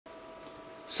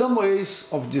Some ways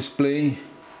of displaying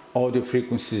audio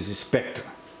frequencies spectrum.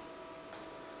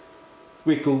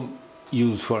 We could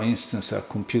use, for instance, a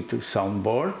computer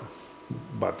soundboard,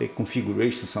 but the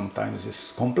configuration sometimes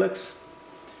is complex,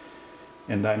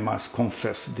 and I must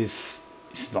confess this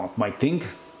is not my thing.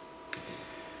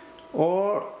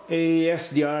 Or a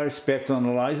SDR spectrum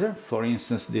analyzer, for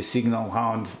instance the signal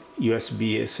hound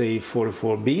USB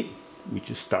SA44B, which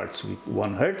starts with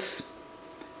 1 Hz,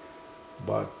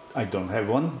 but I don't have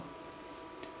one.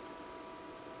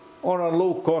 Or a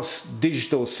low-cost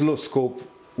digital oscilloscope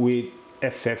with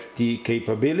FFT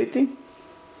capability,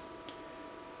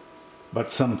 but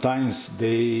sometimes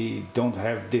they don't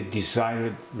have the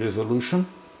desired resolution.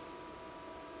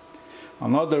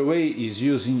 Another way is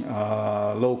using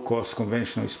a low-cost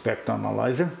conventional spectrum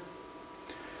analyzer,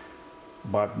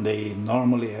 but they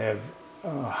normally have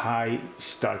a high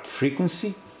start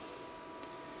frequency,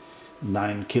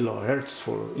 9 kHz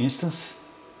for instance,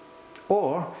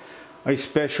 or a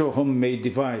special homemade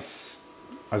device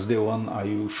as the one I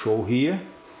will show here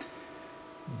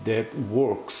that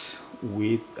works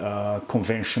with a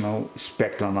conventional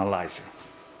spectrum analyzer.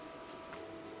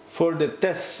 For the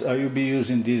tests I will be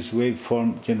using this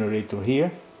waveform generator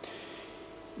here,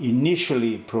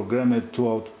 initially programmed to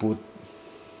output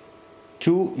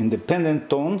 2 independent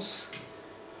tones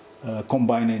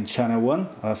combined in channel 1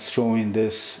 as shown in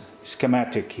this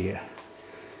schematic here.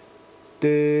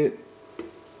 The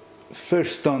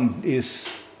first tone is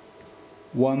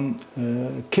 1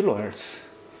 kHz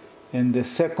and the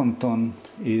second tone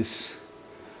is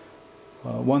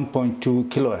 1.2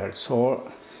 kHz or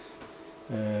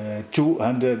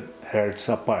 200 Hz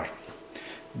apart.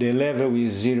 The level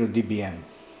is 0 dBm.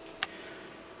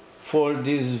 For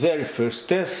this very first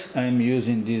test I am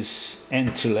using this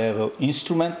entry-level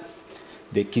instrument,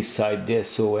 the Keysight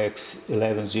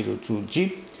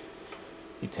SOX1102G.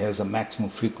 It has a maximum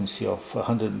frequency of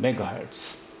 100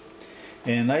 MHz.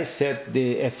 And I set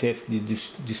the FFT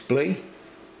display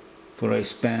for a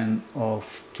span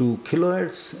of 2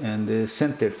 kHz and the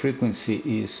center frequency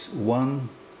is 1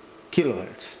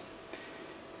 kHz.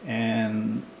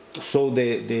 And so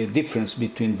the difference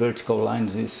between vertical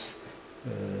lines is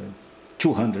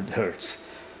 200 Hz.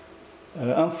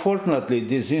 Unfortunately,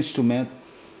 this instrument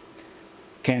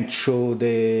can't show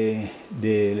the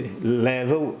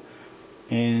level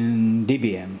in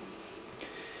dBm,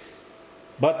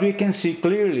 but we can see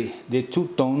clearly the 2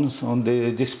 tones on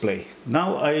the display.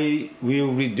 Now I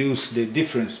will reduce the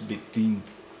difference between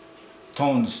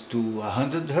tones to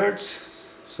 100 Hz,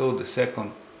 so the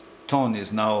second tone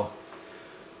is now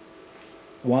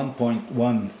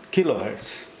 1.1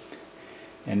 kHz,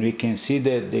 and we can see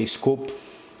that the scope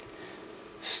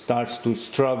starts to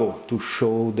struggle to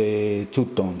show the 2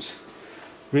 tones.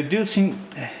 Reducing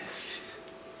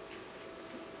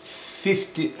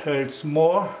 50 Hz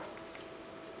more,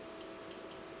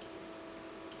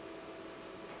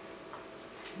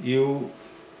 you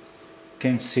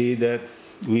can see that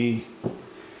we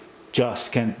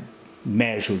just can't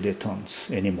measure the tones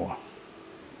anymore.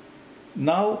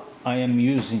 Now I am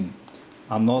using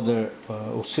another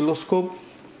oscilloscope.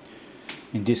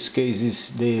 In this case is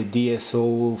the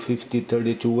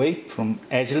DSO5032A from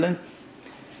Agilent.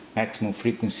 Maximum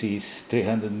frequency is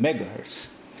 300 MHz.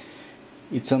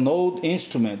 It's an old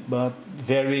instrument but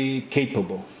very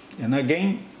capable. And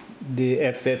again, the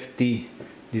FFT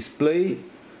display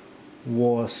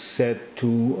was set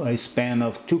to a span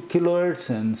of 2 kHz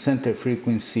and center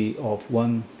frequency of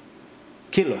 1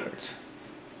 kHz.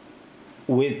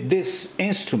 With this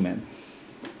instrument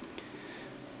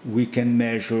we can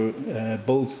measure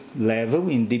both level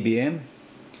in dBm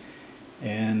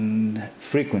and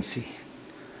frequency.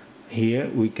 Here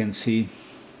we can see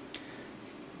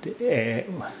the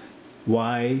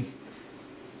Y1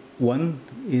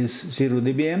 is 0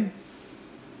 dBm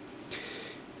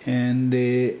and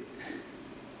the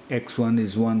X1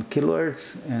 is 1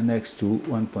 kHz and X2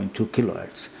 1.2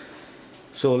 kHz.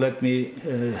 So let me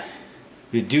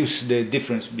reduce the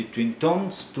difference between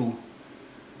tones to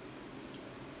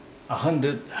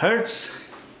 100 Hz.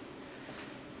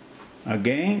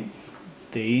 Again,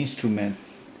 the instrument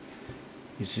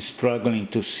is struggling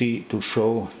to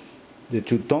show the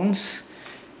 2 tones,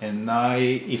 and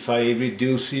if I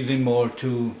reduce even more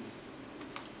to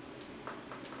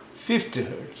 50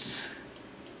 Hz,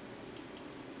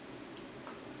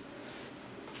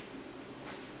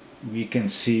 we can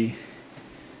see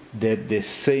that the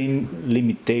same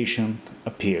limitation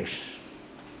appears.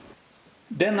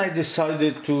 Then I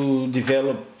decided to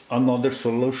develop another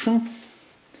solution,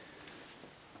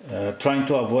 trying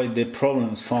to avoid the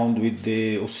problems found with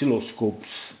the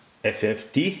oscilloscope's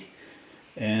FFT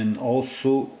and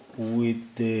also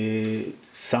with the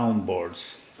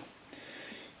soundboards.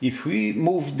 If we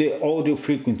move the audio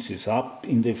frequencies up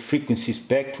in the frequency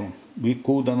spectrum, we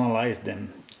could analyze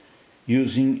them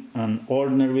using an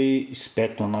ordinary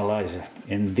spectrum analyzer.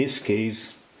 In this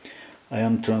case, I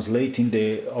am translating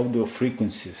the audio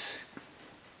frequencies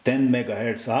 10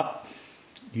 MHz up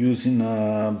using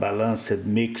a balanced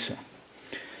mixer.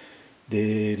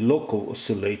 The local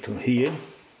oscillator here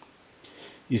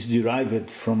is derived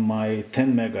from my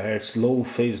 10 MHz low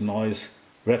phase noise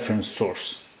reference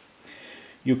source.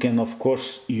 You can of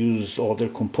course use other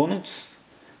components,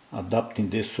 adapting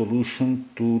the solution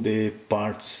to the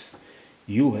parts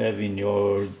you have in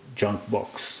your junk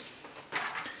box.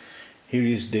 Here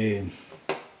is the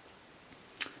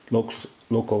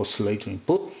local oscillator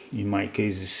input. In my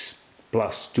case it's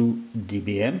 +2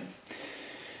 dBm,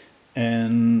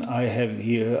 and I have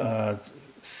here a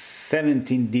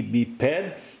 17 dB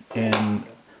pad and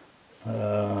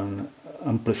an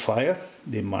amplifier,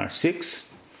 the MAR6,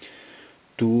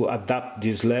 to adapt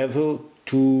this level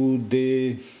to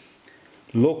the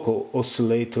local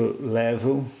oscillator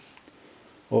level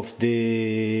of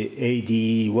the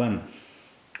ADE1,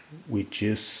 which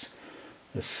is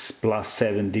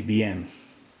 +7 dBm.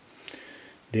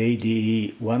 The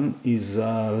ADE1 is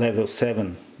a level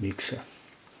 7 mixer.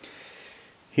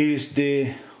 Here is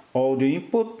the audio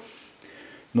input.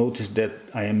 Notice that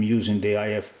I am using the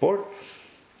IF port,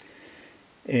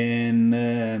 and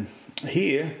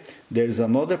here there is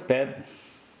another pad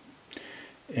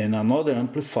and another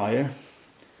amplifier,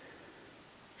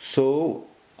 so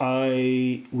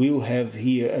I will have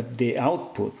here at the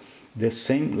output the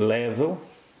same level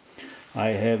I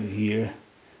have here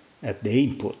at the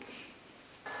input.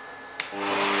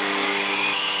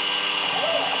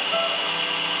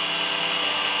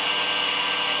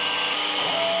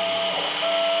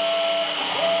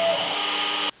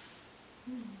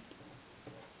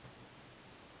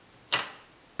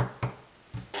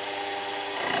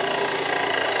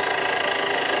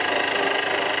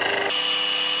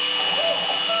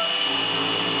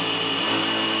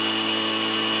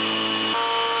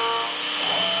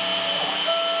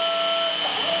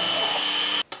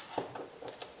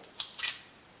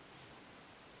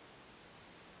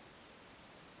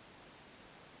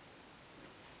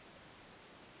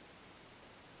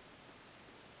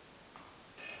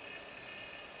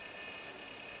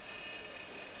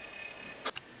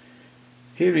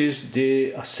 Here is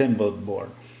the assembled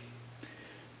board.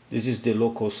 This is the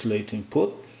local oscillator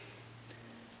input.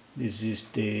 This is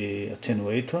the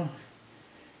attenuator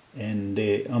and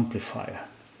the amplifier.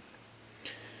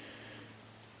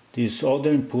 This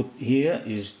other input here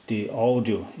is the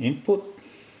audio input.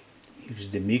 Here's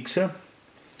the mixer.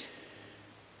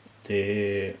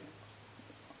 The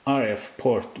RF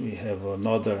port, we have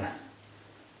another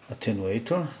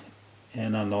attenuator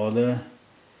and another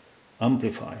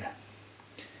amplifier.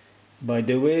 By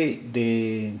the way,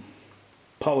 the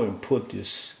power input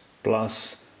is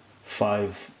 +5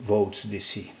 volts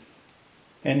DC.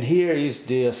 And here is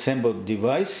the assembled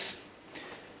device.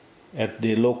 At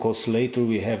the local oscillator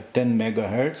we have 10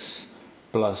 MHz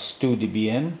 +2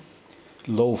 dBm,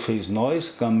 low phase noise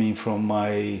coming from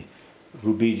my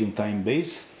rubidium time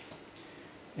base.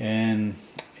 And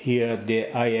here at the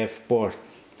IF port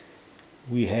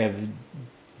we have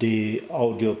the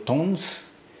audio tones,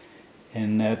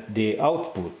 and at the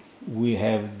output we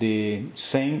have the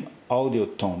same audio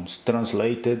tones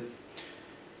translated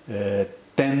 10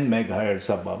 MHz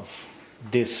above.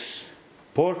 This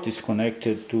port is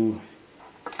connected to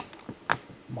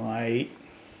my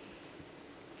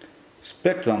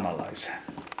spectrum analyzer.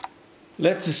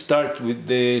 Let's start with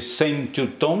the same two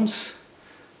tones,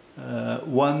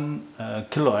 1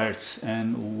 kHz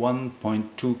and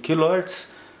 1.2 kHz,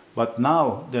 but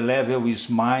now the level is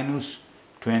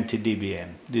 -20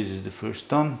 dBm. This is the first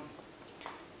tone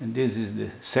and this is the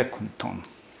second tone.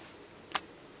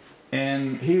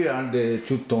 And here are the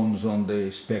two tones on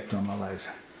the spectrum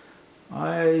analyzer.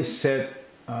 I set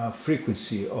a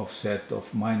frequency offset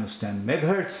of -10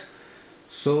 MHz,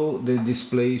 so the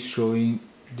display is showing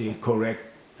the correct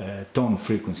tone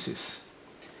frequencies.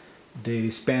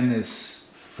 The span is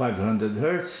 500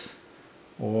 Hz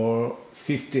or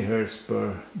 50 Hz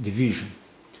per division.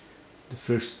 The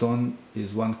first tone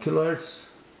is 1 kHz,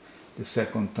 the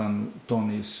second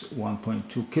tone is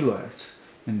 1.2 kHz,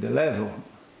 and the level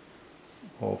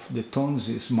of the tones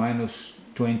is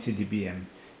 -20 dBm,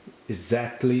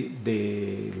 exactly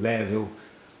the level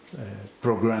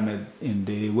programmed in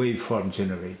the waveform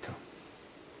generator.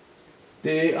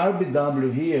 The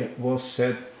RBW here was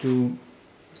set to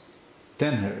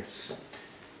 10 Hz.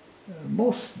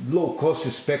 Most low-cost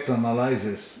spectrum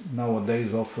analyzers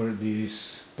nowadays offer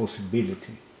this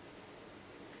possibility.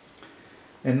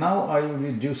 And now I will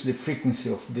reduce the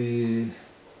frequency of the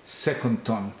second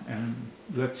tone and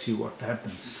let's see what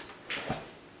happens.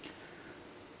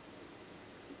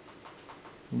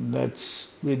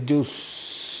 Let's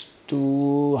reduce to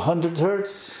 100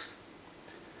 Hertz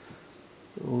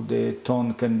so the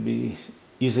tone can be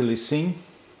easily seen.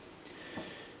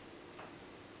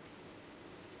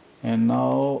 And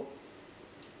now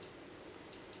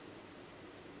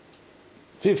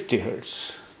 50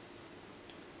 Hertz.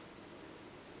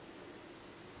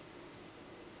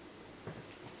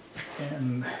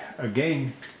 And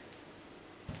again,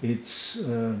 it's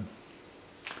the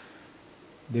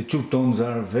two tones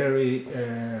are very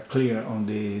clear on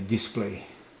the display.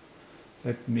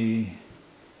 Let me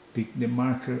pick the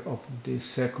marker of the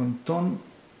second tone.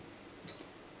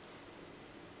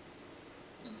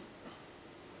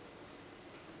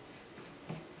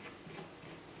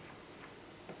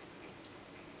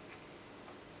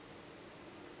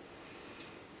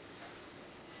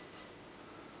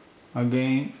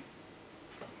 Again,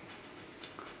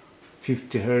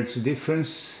 50 Hertz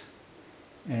difference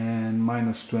and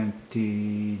minus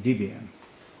 20 dBm.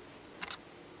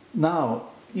 Now,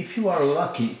 if you are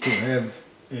lucky to have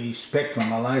a spectrum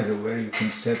analyzer where you can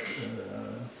set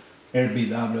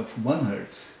RBW of 1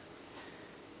 Hertz,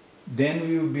 then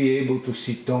you'll be able to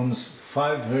see tones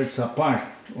 5 Hertz apart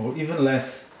or even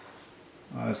less,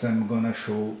 as I'm gonna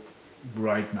show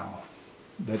right now.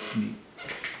 Let me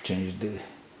change the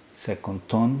second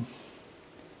tone.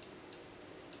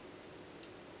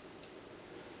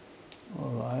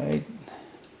 Alright,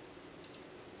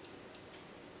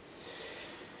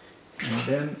 and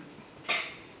then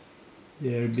the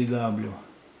RBW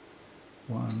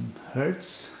 1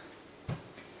 Hertz,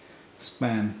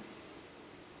 span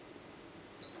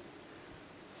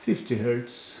 50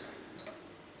 Hertz,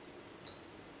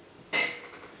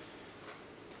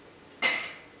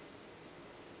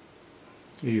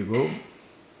 here you go,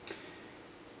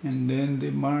 and then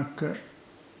the marker.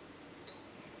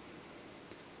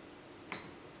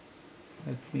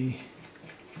 Let me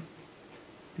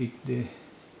pick the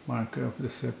marker of the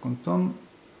second tone.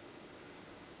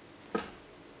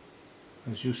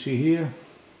 As you see here,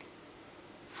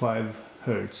 5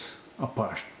 Hertz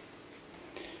apart.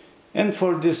 And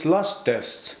for this last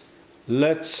test,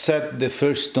 let's set the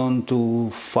first tone to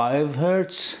 5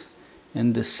 Hertz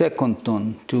and the second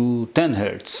tone to 10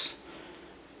 Hertz.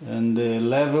 And the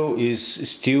level is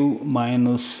still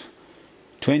minus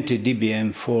 20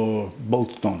 dBm for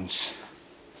both tones.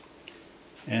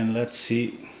 And let's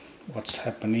see what's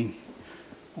happening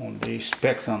on the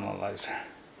spectrum analyzer.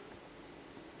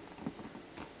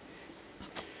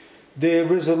 The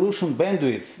resolution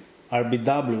bandwidth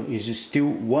RBW is still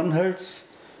 1 Hertz,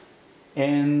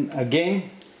 and again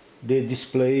the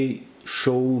display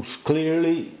shows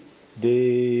clearly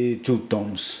the two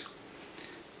tones.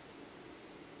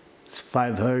 It's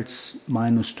 5 Hertz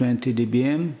minus 20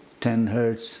 dBm, 10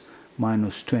 Hertz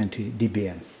minus 20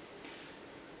 dBm.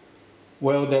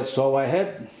 Well, that's all I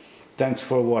had. Thanks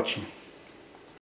for watching.